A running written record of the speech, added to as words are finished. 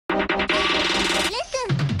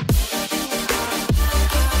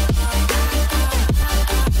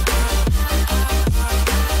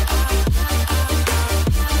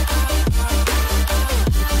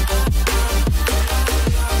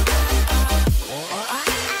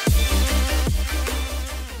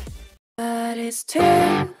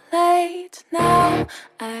too late now.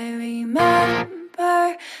 I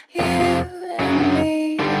remember you and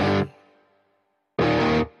me,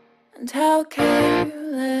 and how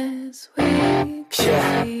careless we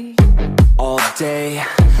could be. All day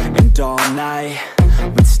and all night,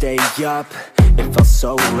 we'd stay up, it felt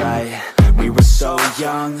so right. We were so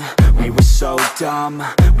young, we were so dumb.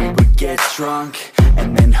 We would get drunk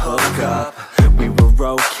and then hook up. We were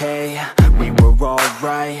okay, we were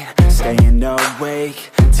alright, staying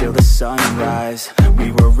awake till the sunrise.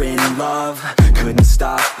 We were in love, couldn't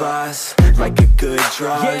stop us, like a good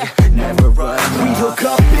drug, never enough. We hook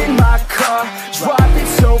up in my car, driving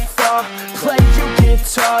so far, play your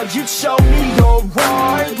guitar, you'd show me your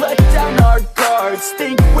art. Let down our guards,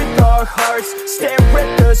 think with our hearts, stare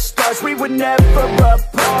at the stars, we were never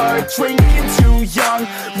apart. Drinking too young,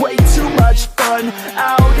 way too much fun,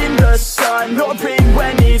 out in the sun, or rain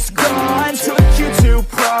when it's gone. Took you to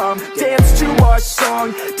prom, dance to our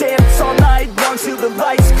song, dance all night long till the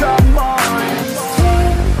lights come on.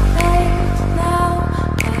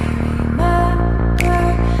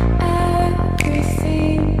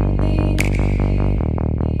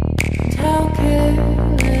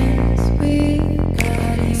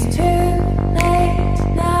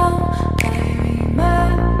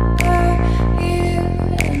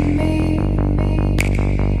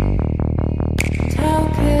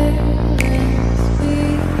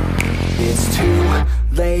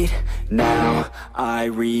 Now I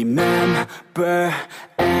remember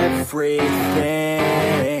everything,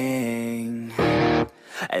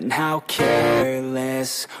 and how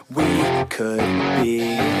careless we could be,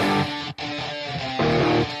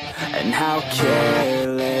 and how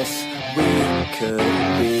careless we could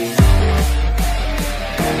be,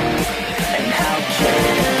 and how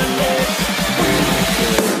careless we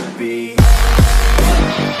could be.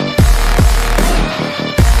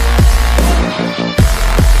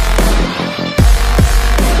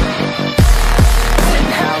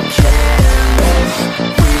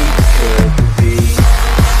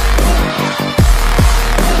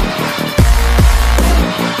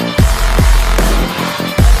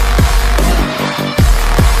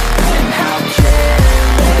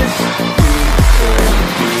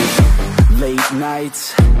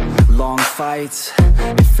 Nights, long fights,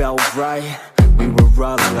 it felt right, we were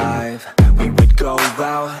alive. We would go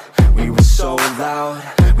out, we were so loud,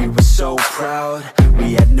 we were so proud,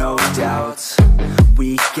 we had no doubts.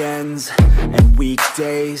 Weekends and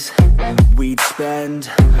weekdays, we'd spend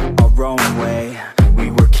our own way. We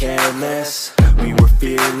were careless, we were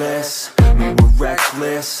fearless, we were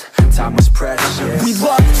reckless, time was precious. We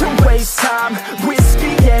loved to waste time,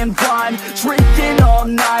 whiskey and wine, drinking all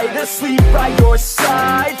night, asleep by your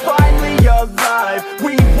side. Finally alive,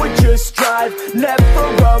 we would just drive, never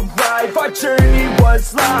arrive. Our journey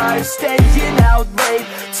was live, staying out late,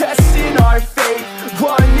 testing our fate,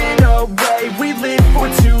 running away. We live for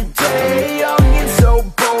today, young and so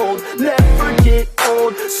bold, never get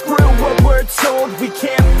old. Screw what we're told, we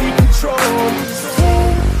can't be controlled.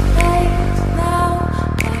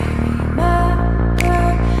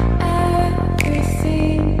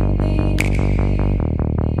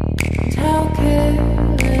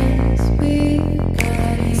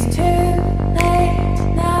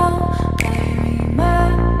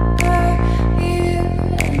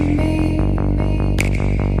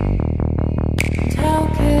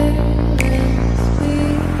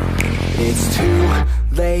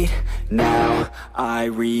 Now I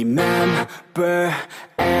remember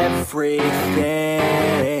everything,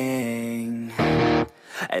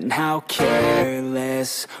 and how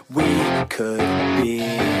careless we could be,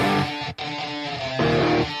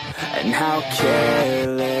 and how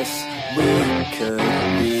careless we could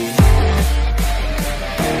be,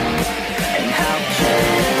 and how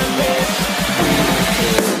careless we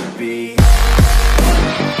could be.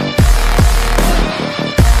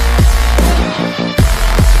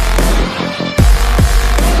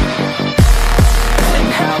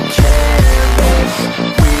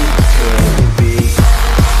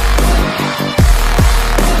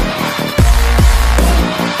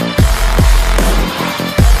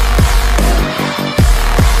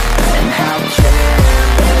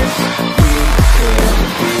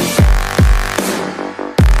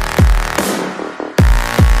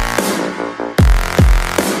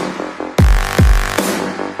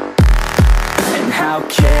 How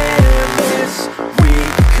careless we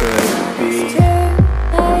could be. It's too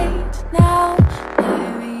late now, I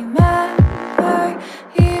remember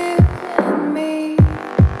you and me,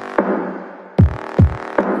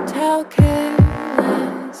 and how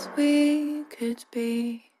careless we could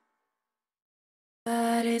be.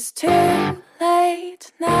 But it's too late.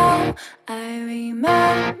 late now. I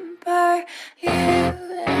remember you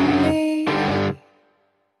and me,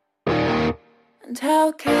 and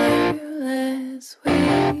how careless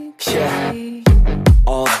we could be.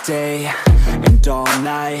 All day and all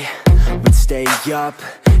night, we'd stay up,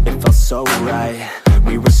 it felt so right.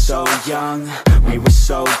 We were so young, we were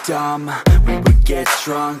so dumb. We would get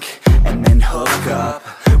drunk and then hook up.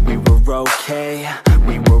 We were okay,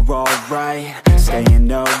 we were alright,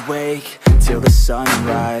 staying awake till the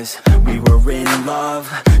sunrise. We were in love,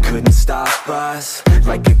 couldn't stop us,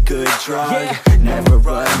 like a good drug, never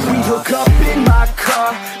enough. We hook up in my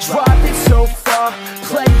car, driving so far,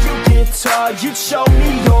 play your guitar, you'd show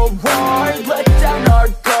me your art. Let down our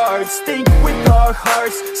guards, think with our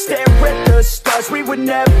hearts, stare at the stars, we were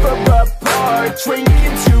never apart.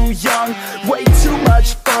 Drinking too young, way too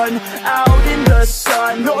much fun, out in the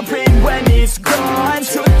sun, or rain when it's gone.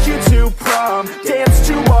 Took you to prom, dance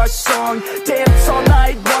to our song, dance all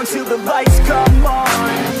night long till the lights come on.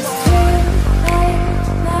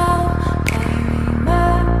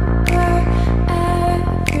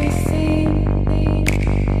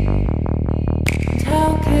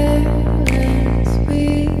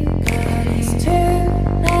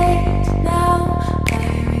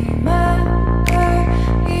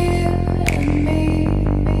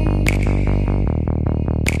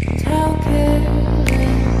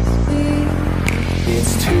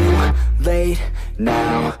 Late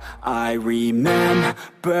now, I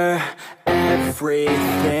remember everything,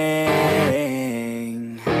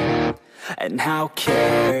 and how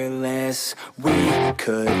careless we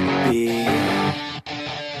could be,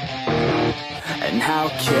 and how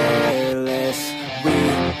careless we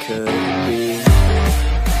could be,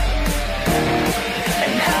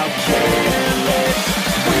 and how careless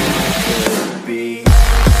we could be.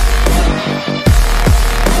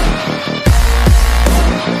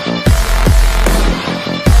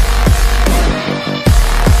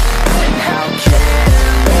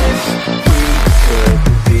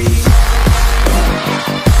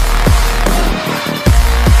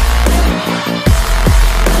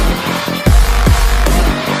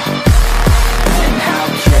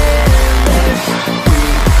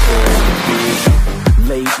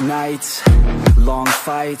 Nights, long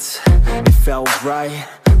fights, it felt right,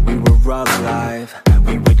 we were alive.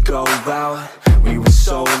 We would go out, we were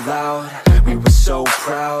so loud, we were so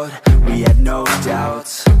proud, we had no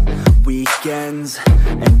doubts. Weekends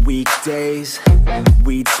and weekdays,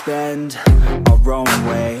 we'd spend our own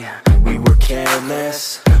way. We were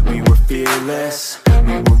careless, we were fearless,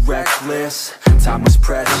 we were reckless, time was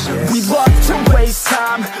precious. We loved to waste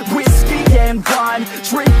time, whiskey and wine,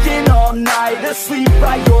 drinking all night, asleep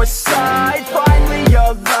by your side. Finally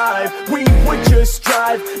alive, we would just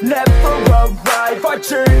drive, never arrive. Our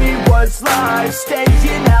journey was live,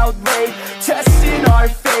 staying out late, testing our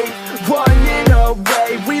fate, running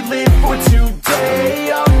away. We live for today,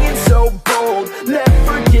 young and so bold,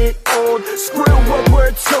 never get old. Screw what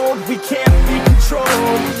we're told, we can't be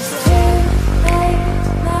controlled.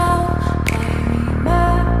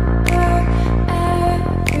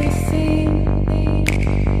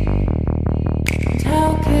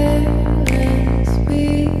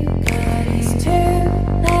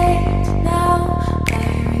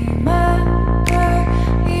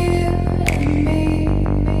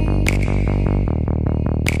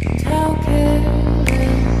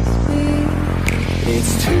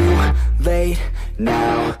 Late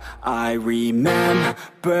now, I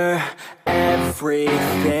remember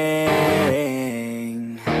everything,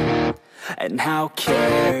 and how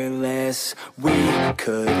careless we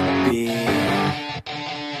could be,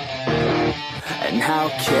 and how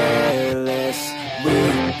careless we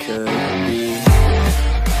could be,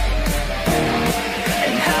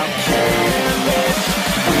 and how careless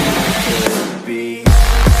we could be.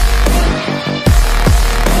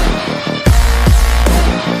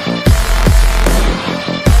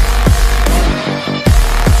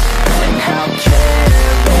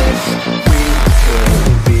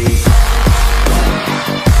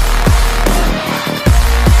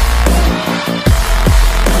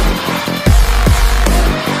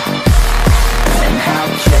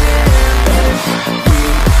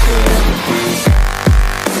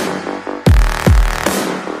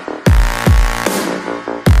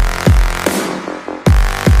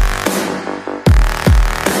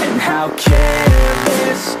 How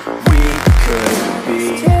careless we could be.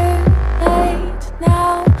 It's too late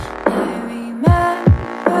now, I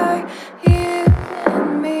remember you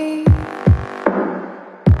and me,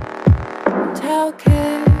 and how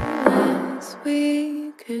careless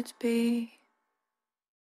we could be.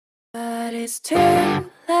 But it's too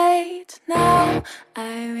late now,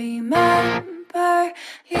 I remember remember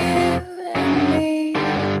you and me,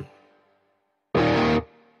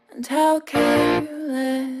 and how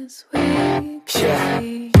careless we could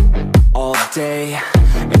be. All day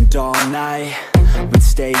and all night, we'd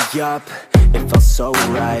stay up, it felt so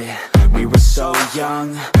right. We were so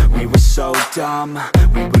young, we were so dumb.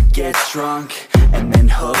 We would get drunk and then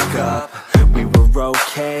hook up. We were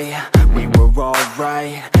okay, we were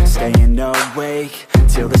alright, staying awake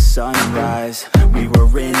till the sunrise. We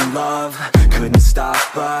were in love, couldn't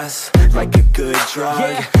stop us, like a good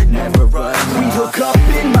drug, never enough. We hook up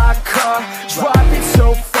in my car, driving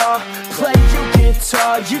so far, play your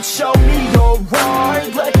guitar, you'd show me your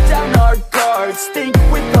art. Let down our guards, think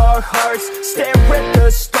with our hearts, stare at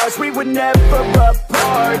the stars, we were never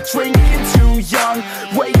apart. Drinking too young,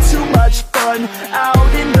 way too much fun,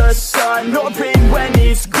 out in the sun, open when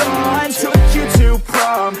it's gone. Took you to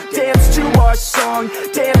prom, dance to our song,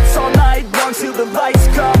 dance all night long till the lights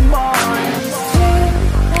come on.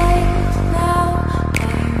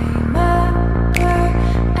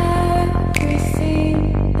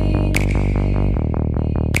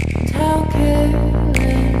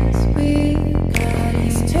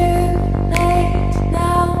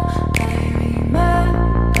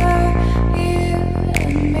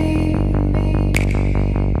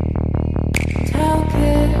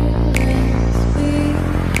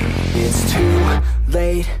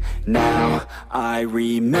 Now I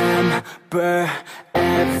remember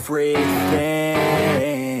everything,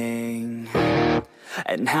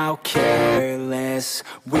 and how careless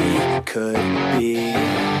we could be,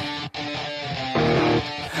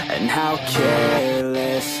 and how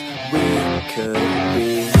careless we could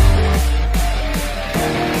be,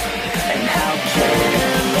 and how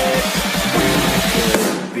careless we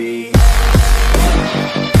could be.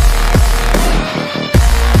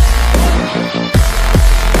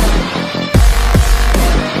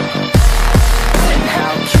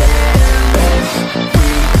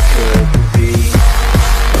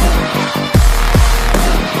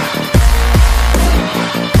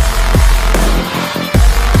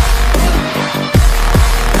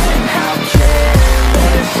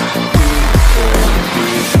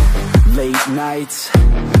 Nights,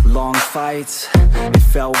 long fights, it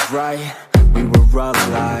felt right, we were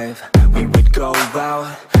alive. We would go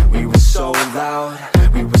out, we were so loud,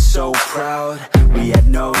 we were so proud, we had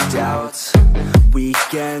no doubts.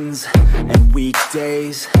 Weekends and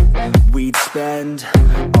weekdays, we'd spend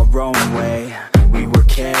our own way. We were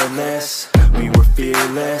careless, we were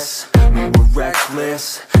fearless, we were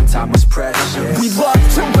reckless, time was precious. We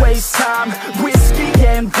loved to waste time, whiskey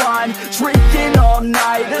and wine, drinking all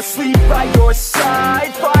night, asleep by your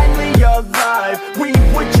side. Finally alive, we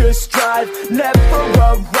would just drive, never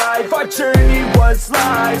arrive. Our journey was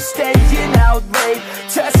live, staying out late,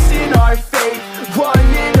 testing our fate,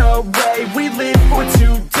 running away. We live for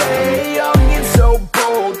today, young and so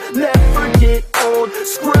bold, never get old.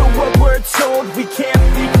 Screw what we're told, we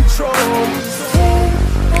can't be controlled.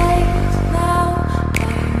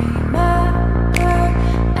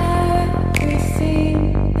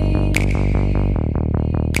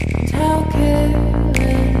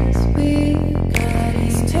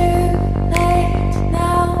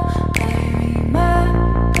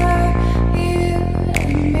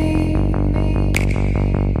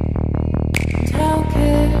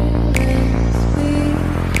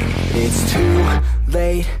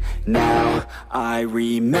 Now I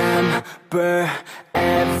remember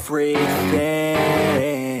everything,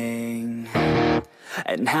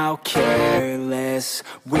 and how careless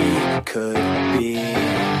we could be,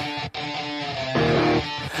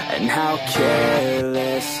 and how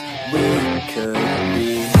careless we could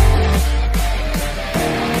be,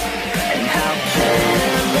 and how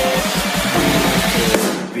careless we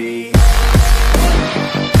could be.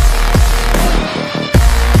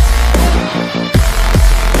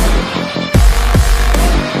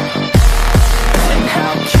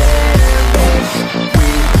 How careless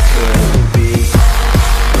we could be.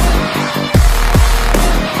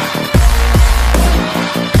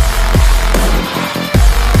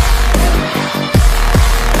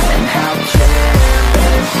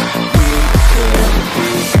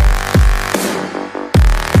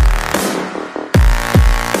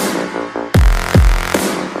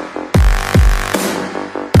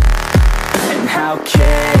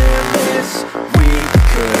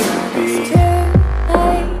 It's too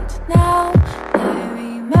late now, I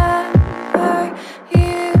remember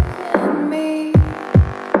you and me,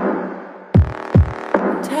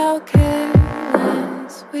 and how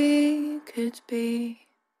careless we could be.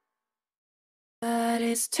 But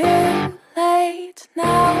it's too late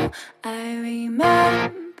now, I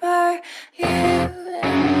remember you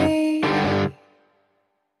and me.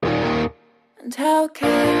 and how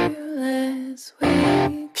careless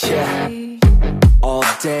we could be. All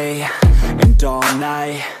day and all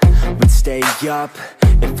night, we'd stay up,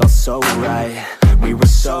 it felt so right. We were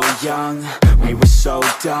so young, we were so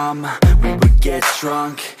dumb. We would get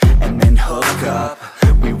drunk and then hook up.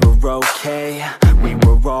 We were okay, we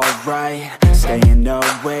were alright, staying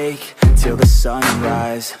awake till the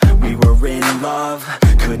sunrise. We were in love,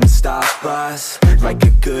 couldn't stop us. Like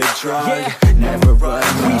a good drug, never run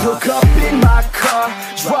off. We hook up in my car,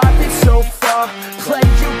 driving so far. Play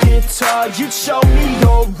your guitar, you'd show me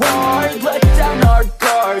your art. Let down our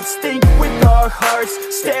guards, think with our hearts.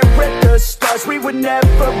 Stare at the stars, we were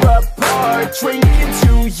never apart. Drinking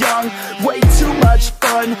too young, way too much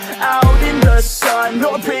fun. Out in the sun,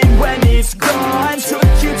 hoping when it's gone. Took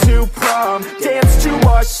you to prom, dance to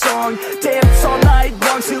our song. Dance all night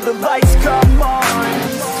long till the lights come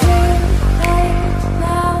on.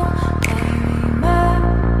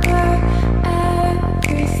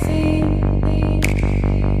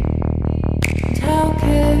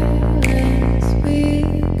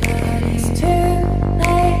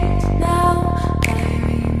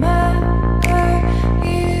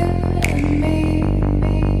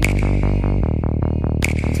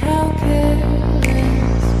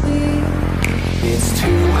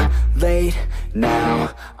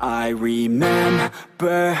 Now I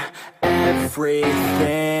remember everything,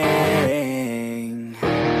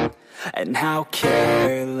 and how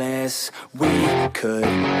careless we could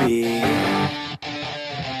be,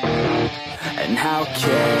 and how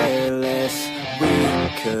careless we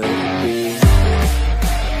could be,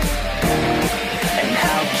 and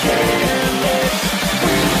how careless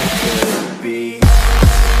we could be.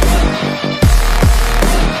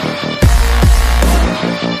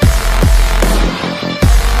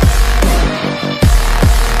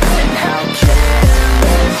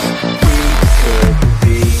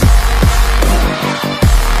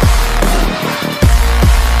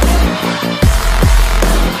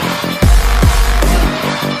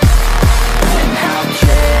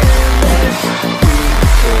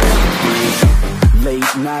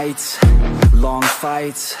 Nights, long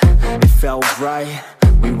fights, it felt right,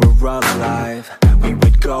 we were alive. We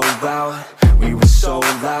would go out, we were so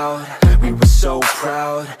loud, we were so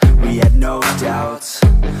proud, we had no doubts.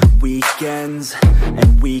 Weekends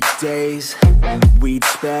and weekdays, we'd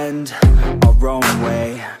spend our own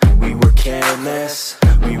way. We were careless,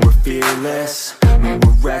 we were fearless, we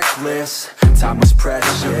were reckless, time was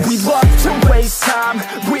precious. We loved to waste time,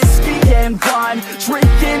 whiskey and wine,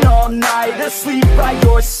 drinking all night, asleep by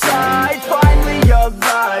your side. Finally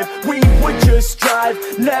alive, we would just drive,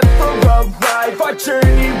 never arrive. Our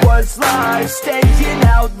journey was live, staying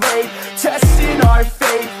out late, testing our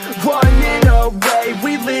fate, running away.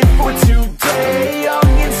 We live for today, young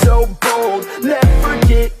and so bold, never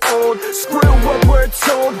get old. Screw what we're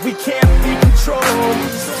told, we can't be controlled.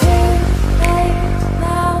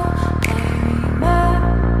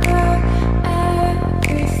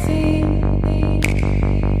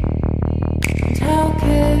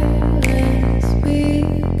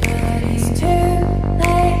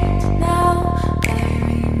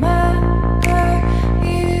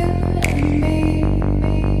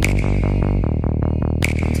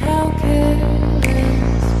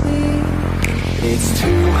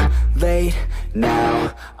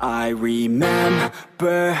 Now I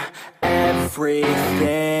remember everything,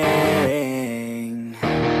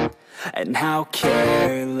 and how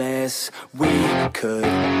careless we could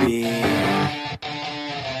be,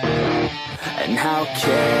 and how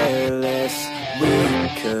careless we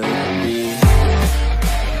could be,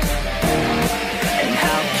 and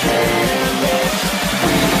how careless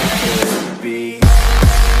we could be.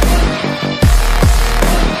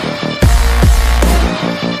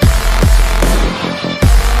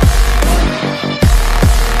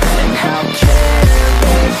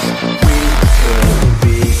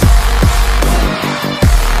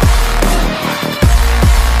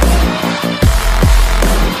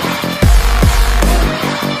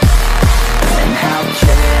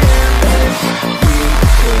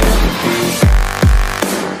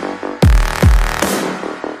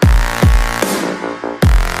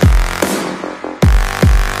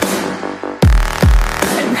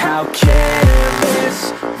 How careless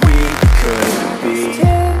we could be. It's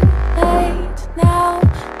too late now,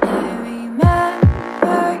 I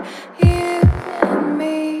remember you and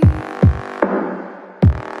me,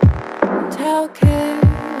 and how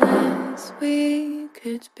careless we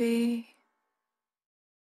could be.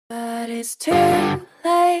 But it's too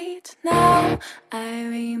late now, I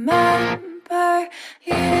remember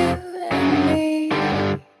you and me,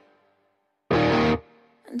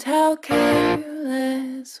 and how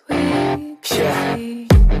careless we could be.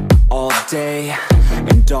 day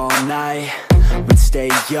and all night, we'd stay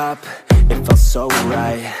up, it felt so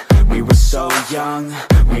right. We were so young,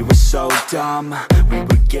 we were so dumb, we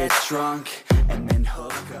would get drunk and then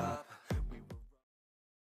hook up.